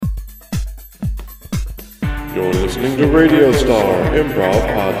You're listening to Radio Star Improv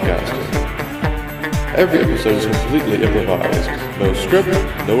Podcasting. Every episode is completely improvised. No script,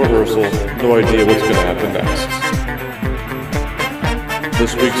 no rehearsal, no idea what's going to happen next.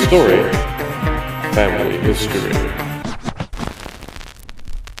 This week's story, Family History.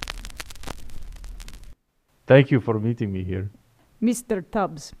 Thank you for meeting me here. Mr.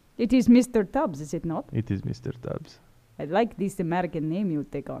 Tubbs. It is Mr. Tubbs, is it not? It is Mr. Tubbs. I like this American name you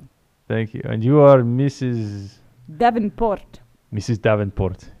take on. Thank you. And you are Mrs. Davenport. Mrs.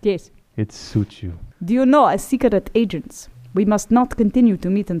 Davenport. Yes. It suits you. Do you know, as secret agents, we must not continue to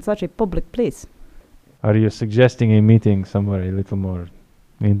meet in such a public place. Are you suggesting a meeting somewhere a little more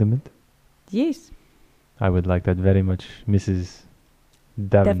intimate? Yes. I would like that very much, Mrs.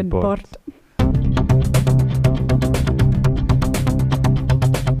 Davenport.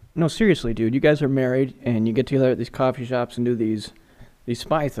 No, seriously, dude. You guys are married, and you get together at these coffee shops and do these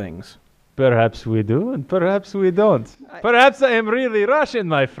spy things. Perhaps we do, and perhaps we don't. Perhaps I am really Russian,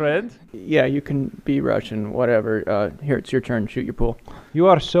 my friend. Yeah, you can be Russian, whatever. Here, it's your turn. Shoot your pool. You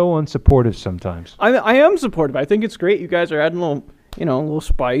are so unsupportive sometimes. I am supportive. I think it's great. You guys are adding a little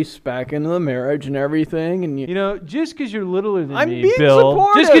spice back into the marriage and everything. And You know, just because you're littler than I'm me, being Bill,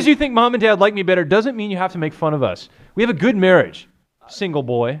 supportive. just because you think mom and dad like me better doesn't mean you have to make fun of us. We have a good marriage. Single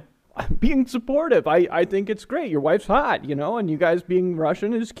boy. I'm being supportive. I think it's great. Your wife's hot, and you guys being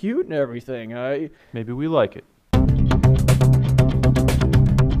Russian is cute and everything. Maybe we like it.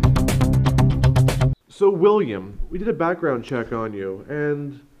 So, William, we did a background check on you,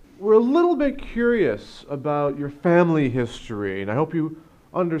 and we're a little bit curious about your family history, and I hope you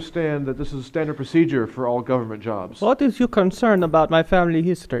understand that this is standard procedure for all government jobs. What is your concern about my family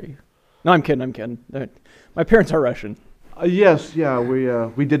history? No, I'm kidding. My parents are Russian. Yes,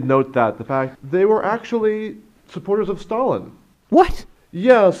 we did note that. The fact they were actually supporters of Stalin. What?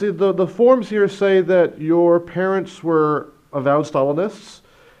 Yeah, see, the forms here say that your parents were avowed Stalinists,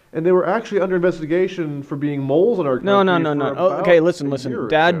 and they were actually under investigation for being moles in our country. No. Oh, okay, listen.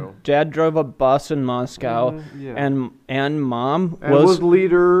 Dad drove a bus in Moscow, yeah. and Mom And was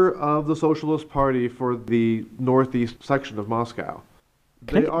leader of the Socialist Party for the northeast section of Moscow.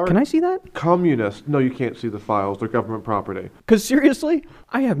 Can I see that? Communist. No, you can't see the files. They're government property. Because seriously,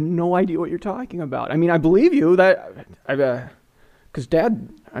 I have no idea what you're talking about. I mean, I believe you that, because Dad,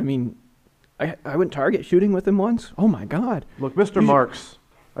 I went target shooting with him once. Oh my God. Look, Mr. Marks,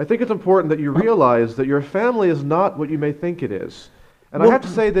 I think it's important that you realize that your family is not what you may think it is. And I have to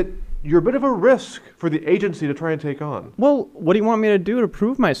say that you're a bit of a risk for the agency to try and take on. Well, what do you want me to do to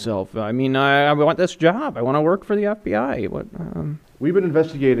prove myself? I mean, I want this job. I want to work for the FBI. We've been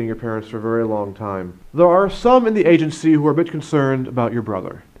investigating your parents for a very long time. There are some in the agency who are a bit concerned about your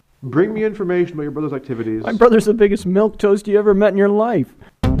brother. Bring me information about your brother's activities. My brother's the biggest milquetoast you ever met in your life.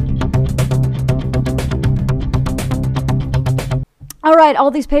 All right,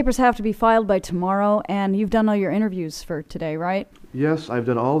 all these papers have to be filed by tomorrow, and you've done all your interviews for today, right? Yes, I've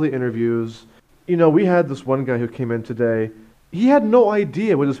done all the interviews. We had this one guy who came in today. He had no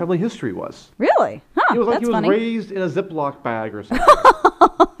idea what his family history was. Really? Huh, He was like that's he was funny. raised in a Ziploc bag or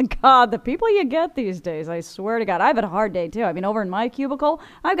something. God, the people you get these days, I swear to God. I've had a hard day, too. Over in my cubicle,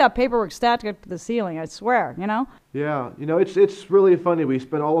 I've got paperwork stacked up to the ceiling, I swear, Yeah, it's really funny. We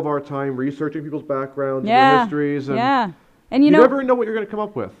spend all of our time researching people's backgrounds and Yeah, their histories, and yeah. And you never know what you're going to come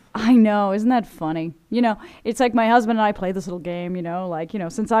up with. I know, isn't that funny? It's like my husband and I play this little game,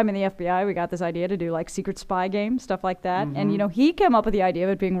 since I'm in the FBI, we got this idea to do like secret spy games, stuff like that. Mm-hmm. And, he came up with the idea of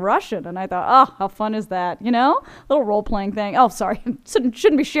it being Russian. And I thought, oh, how fun is that? Little role playing thing. Oh, sorry.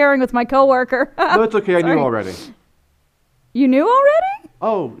 Shouldn't be sharing with my coworker. No, it's okay. I knew already. You knew already?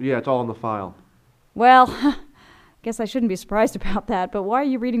 Oh, yeah, it's all in the file. Well, guess I shouldn't be surprised about that. But why are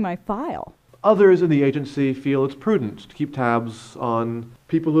you reading my file? Others in the agency feel it's prudent to keep tabs on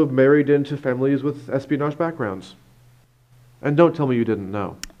people who have married into families with espionage backgrounds. And don't tell me you didn't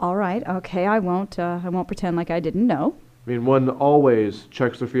know. All right. Okay, I won't pretend like I didn't know. One always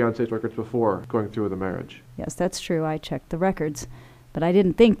checks their fiancé's records before going through with a marriage. Yes, that's true. I checked the records. But I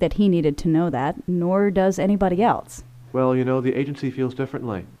didn't think that he needed to know that, nor does anybody else. Well, the agency feels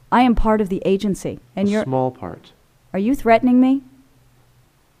differently. I am part of the agency, and A you're... small part. Are you threatening me?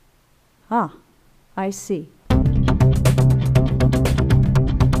 Ah, I see. I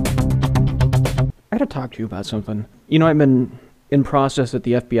got to talk to you about something. I've been in process at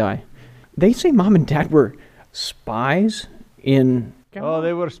the FBI. They say Mom and Dad were spies in Oh,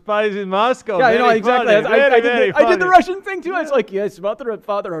 they were spies in Moscow. Yeah, Very exactly. funny. I Very did the funny. Russian thing too. It's like, yes, mother and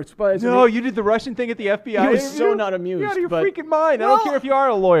father are spies. No, you did the Russian thing at the FBI. He was interview? so not amused. You're out of your but freaking mind. I Well, don't care if you are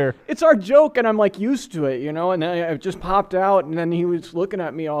a lawyer. it's our joke, and I'm like used to it, And then I just popped out, and then he was looking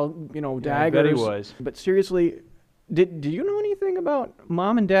at me all, Yeah, I bet daggers. he was. But seriously, did you know anything about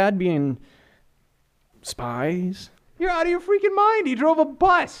mom and dad being spies? You're out of your freaking mind. He drove a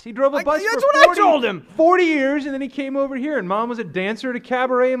bus. He drove a bus that's for what I 40 told him. 40 years, and then he came over here, and Mom was a dancer at a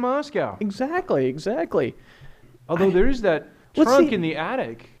cabaret in Moscow. Exactly. Although there is that Let's trunk see. in the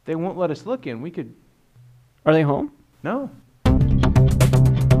attic they won't let us look in. We could... Are they home? No.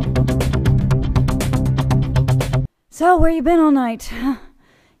 So, where you been all night?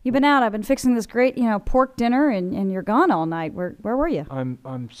 You've been out. I've been fixing this great, pork dinner, and you're gone all night. Where were you?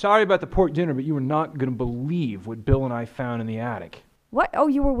 I'm sorry about the pork dinner, but you were not going to believe what Bill and I found in the attic. What? Oh,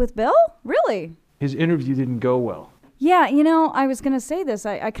 you were with Bill? Really? His interview didn't go well. Yeah, I was going to say this.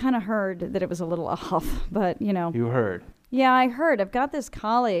 I kind of heard that it was a little off, but, You heard. Yeah, I heard. I've got this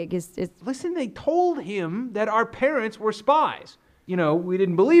colleague. Listen, they told him that our parents were spies. We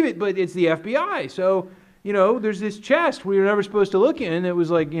didn't believe it, but it's the FBI. So, there's this chest we were never supposed to look in. It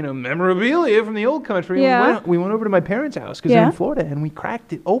was like, memorabilia from the old country. Yeah. We went over to my parents' house because they're in Florida, and we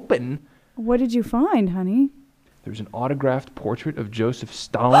cracked it open. What did you find, honey? There was an autographed portrait of Joseph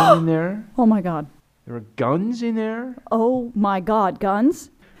Stalin in there. Oh, my God. There were guns in there. Oh, my God.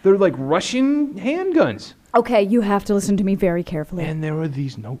 Guns? They're like Russian handguns. Okay, you have to listen to me very carefully. And there were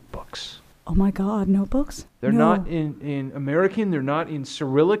these notebooks. Oh, my God. Notebooks? They're No. not in American. They're not in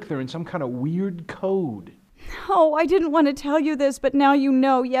Cyrillic. They're in some kind of weird code. Oh, I didn't want to tell you this, but now you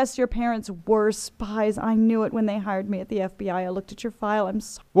know. Yes, your parents were spies. I knew it when they hired me at the FBI. I looked at your file. I'm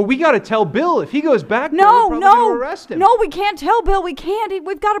sorry. Well, we got to tell Bill. If he goes back there, No, we're probably no. going to arrest him. No, we can't tell Bill. We can't.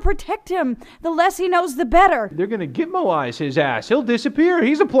 We've got to protect him. The less he knows, the better. They're going to Gitmo-ize his ass. He'll disappear.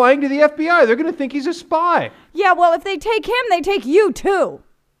 He's applying to the FBI. They're going to think he's a spy. Yeah, well, if they take him, they take you, too.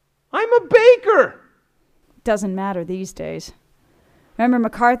 I'm a baker. Doesn't matter these days. Remember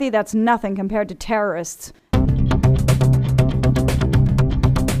McCarthy? That's nothing compared to terrorists.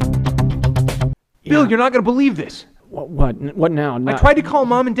 Bill, you're not going to believe this. What now? I tried to call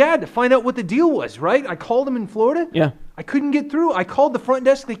Mom and Dad to find out what the deal was, right? I called them in Florida. Yeah. I couldn't get through. I called the front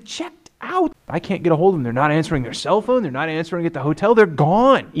desk. They checked out. I can't get a hold of them. They're not answering their cell phone. They're not answering at the hotel. They're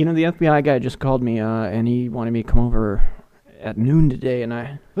gone. The FBI guy just called me, and he wanted me to come over at noon today, and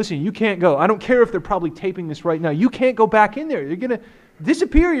I... Listen, you can't go. I don't care if they're probably taping this right now. You can't go back in there. You're going to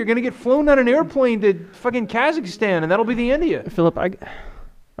disappear. You're going to get flown on an airplane to fucking Kazakhstan, and that'll be the end of you. Philip,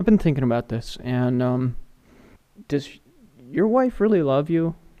 I've been thinking about this, and, does your wife really love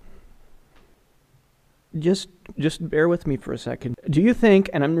you? Just bear with me for a second. Do you think,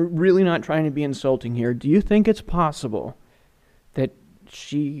 and I'm really not trying to be insulting here, do you think it's possible that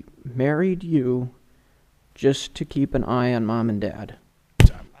she married you just to keep an eye on Mom and Dad?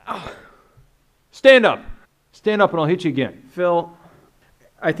 Stand up. Stand up and I'll hit you again. Phil,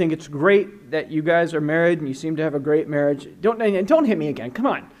 I think it's great that you guys are married and you seem to have a great marriage. Don't hit me again. Come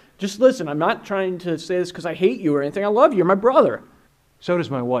on. Just listen. I'm not trying to say this because I hate you or anything. I love you. You're my brother. So does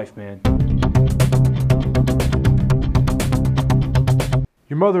my wife, man.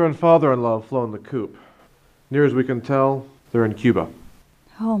 Your mother and father-in-law have flown the coop. Near as we can tell, they're in Cuba.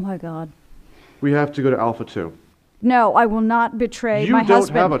 Oh, my God. We have to go to Alpha 2. No, I will not betray You my don't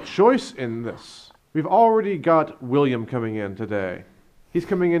husband. have a choice in this. We've already got William coming in today. He's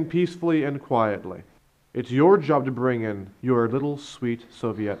coming in peacefully and quietly. It's your job to bring in your little sweet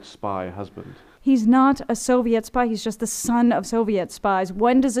Soviet spy husband. He's not a Soviet spy. He's just the son of Soviet spies.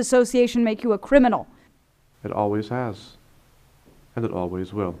 When does association make you a criminal? It always has. And it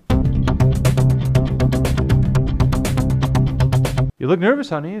always will. You look nervous,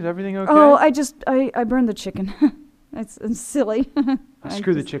 honey. Is everything okay? Oh, I burned the chicken. it's silly.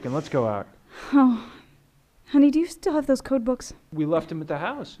 Screw the chicken. Let's go out. Oh, honey, do you still have those code books? We left him at the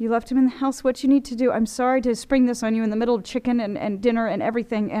house. You left him in the house. What you need to do? I'm sorry to spring this on you in the middle of chicken and dinner and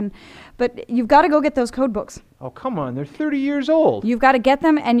everything, but you've got to go get those code books. Oh, come on. They're 30 years old. You've got to get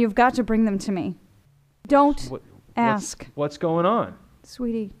them and you've got to bring them to me. Don't ask, What's going on?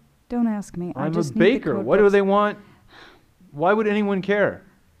 sweetie. Don't ask me. I I'm a just need the baker. code What do books. they want? Why would anyone care?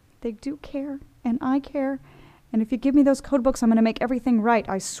 They do care, and I care. And if you give me those code books, I'm going to make everything right.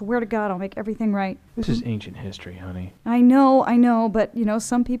 I swear to God, I'll make everything right. This is ancient history, honey. I know, but,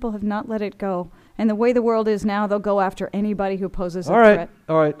 some people have not let it go. And the way the world is now, they'll go after anybody who poses a All right, threat.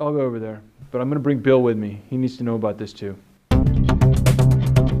 I'll go over there. But I'm going to bring Bill with me. He needs to know about this, too.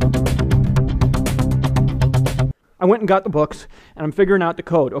 I went and got the books, and I'm figuring out the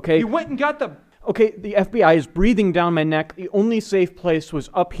code, okay? You went and got the... Okay, the FBI is breathing down my neck. The only safe place was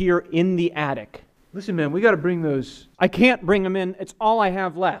up here in the attic. Listen, man, we got to bring those. I can't bring them in. It's all I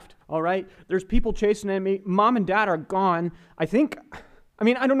have left, all right? There's people chasing at me. Mom and Dad are gone. I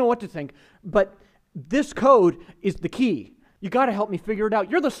don't know what to think, but this code is the key. You got to help me figure it out.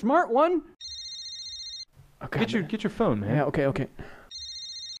 You're the smart one. Okay. Get your phone, man. Yeah, okay.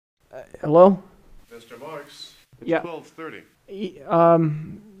 Hello? Mr. Marks, it's Yeah. 12:30.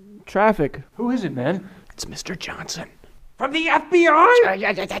 Traffic. Who is it, man? It's Mr. Johnson. From the FBI?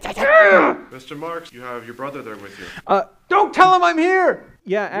 Mr. Marks, you have your brother there with you. Don't tell him I'm here!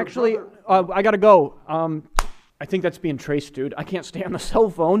 Yeah, actually, I gotta go. I think that's being traced, dude. I can't stay on the cell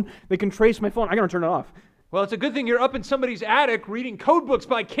phone. They can trace my phone. I gotta turn it off. Well, it's a good thing you're up in somebody's attic reading code books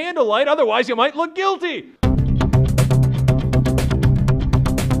by candlelight, otherwise you might look guilty.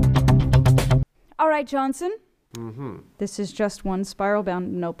 All right, Johnson. Mm-hmm. This is just one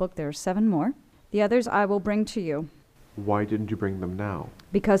spiral-bound notebook. There are 7 more. The others I will bring to you. Why didn't you bring them now?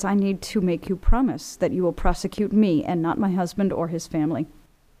 Because I need to make you promise that you will prosecute me and not my husband or his family.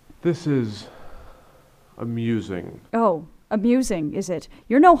 This is amusing. Oh, amusing, is it?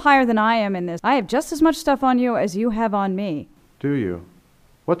 You're no higher than I am in this. I have just as much stuff on you as you have on me. Do you?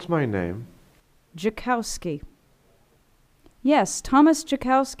 What's my name? Jakowski. Yes, Thomas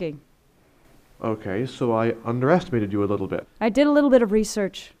Jakowski. Okay, so I underestimated you a little bit. I did a little bit of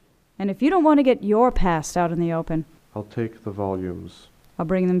research. And if you don't want to get your past out in the open, I'll take the volumes. I'll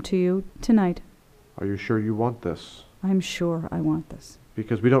bring them to you tonight. Are you sure you want this? I'm sure I want this.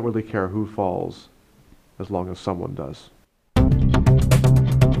 Because we don't really care who falls, as long as someone does.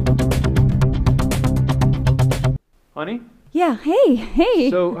 Honey? Yeah,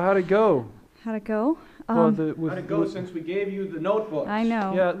 hey. So, how'd it go? How'd it go? How'd it go since we gave you the notebooks? I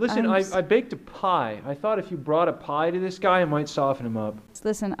know. Yeah, listen, I'm I baked a pie. I thought if you brought a pie to this guy, it might soften him up.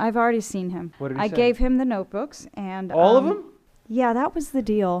 Listen, I've already seen him. What did he I say? gave him the notebooks and... All of them? Yeah, that was the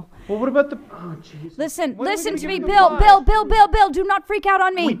deal. Well, what about the... Oh, Jesus. Listen Why are we to gonna me, give him Bill, the pie? Bill, do not freak out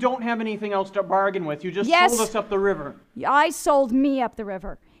on me. We don't have anything else to bargain with. You just Yes. sold us up the river. I sold me up the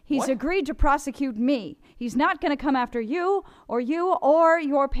river. He's What? agreed to prosecute me. He's not going to come after you or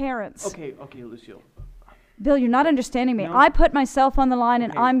your parents. Okay, Lucille. Bill, you're not understanding me. No. I put myself on the line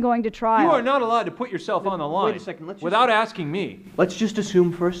and Okay. I'm going to trial. You are not allowed to put yourself on the line. Wait a second, let's just- without asking me. Let's just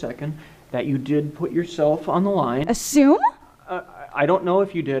assume for a second that you did put yourself on the line. Assume? I don't know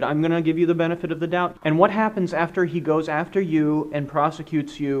if you did. I'm going to give you the benefit of the doubt. And what happens after he goes after you and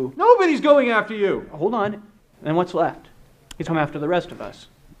prosecutes you? Nobody's going after you. Hold on. And what's left? He's come after the rest of us.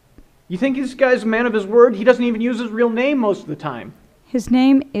 You think this guy's a man of his word? He doesn't even use his real name most of the time. His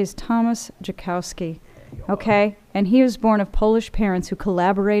name is Thomas Jakowski. Okay? And he was born of Polish parents who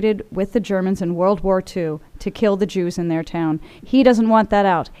collaborated with the Germans in World War II to kill the Jews in their town. He doesn't want that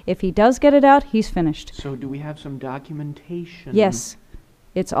out. If he does get it out, he's finished. So do we have some documentation? Yes.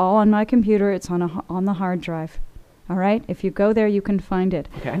 It's all on my computer. It's on the hard drive. All right? If you go there, you can find it.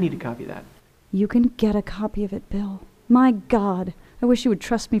 Okay, I need to copy that. You can get a copy of it, Bill. My God. I wish you would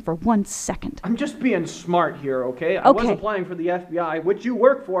trust me for 1 second. I'm just being smart here, okay? I was Okay. applying for the FBI, which you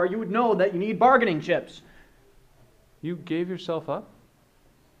work for. You would know that you need bargaining chips. You gave yourself up?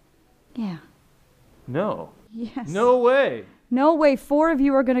 Yeah. No. Yes. No way. No way 4 of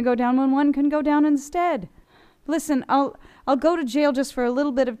you are going to go down when one can go down instead. Listen, I'll go to jail just for a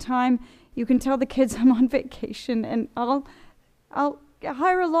little bit of time. You can tell the kids I'm on vacation, and I'll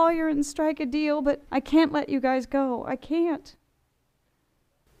hire a lawyer and strike a deal, but I can't let you guys go. I can't.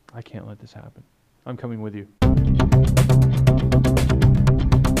 I can't let this happen. I'm coming with you.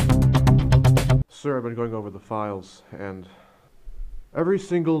 Sir, I've been going over the files, and every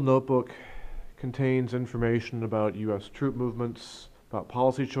single notebook contains information about U.S. troop movements, about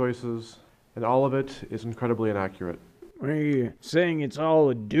policy choices, and all of it is incredibly inaccurate. Are you saying it's all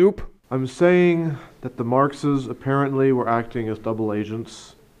a dupe? I'm saying that the Marxes apparently were acting as double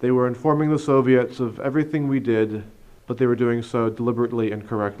agents. They were informing the Soviets of everything we did, but they were doing so deliberately and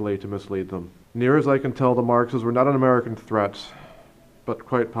correctly to mislead them. Near as I can tell, the Marxes were not an American threat, but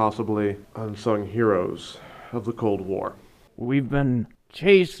quite possibly unsung heroes of the Cold War. We've been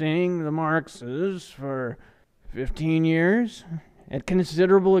chasing the Marxes for 15 years at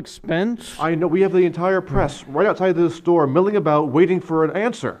considerable expense. I know, we have the entire press right outside this store milling about waiting for an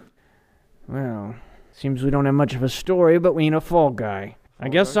answer. Well, seems we don't have much of a story, but we need a fall guy. I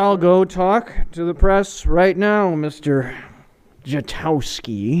guess I'll go talk to the press right now, Mr.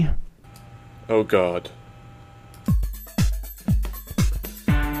 Jakowski. Oh God.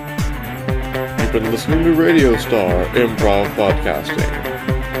 You've been listening to Radio Star Improv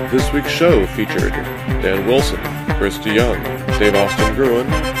Podcasting. This week's show featured Dan Wilson, Christy Young, Dave Austin Gruen,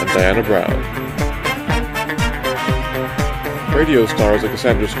 and Diana Brown. Radio Star is a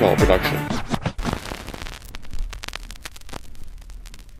Cassandra Skull production.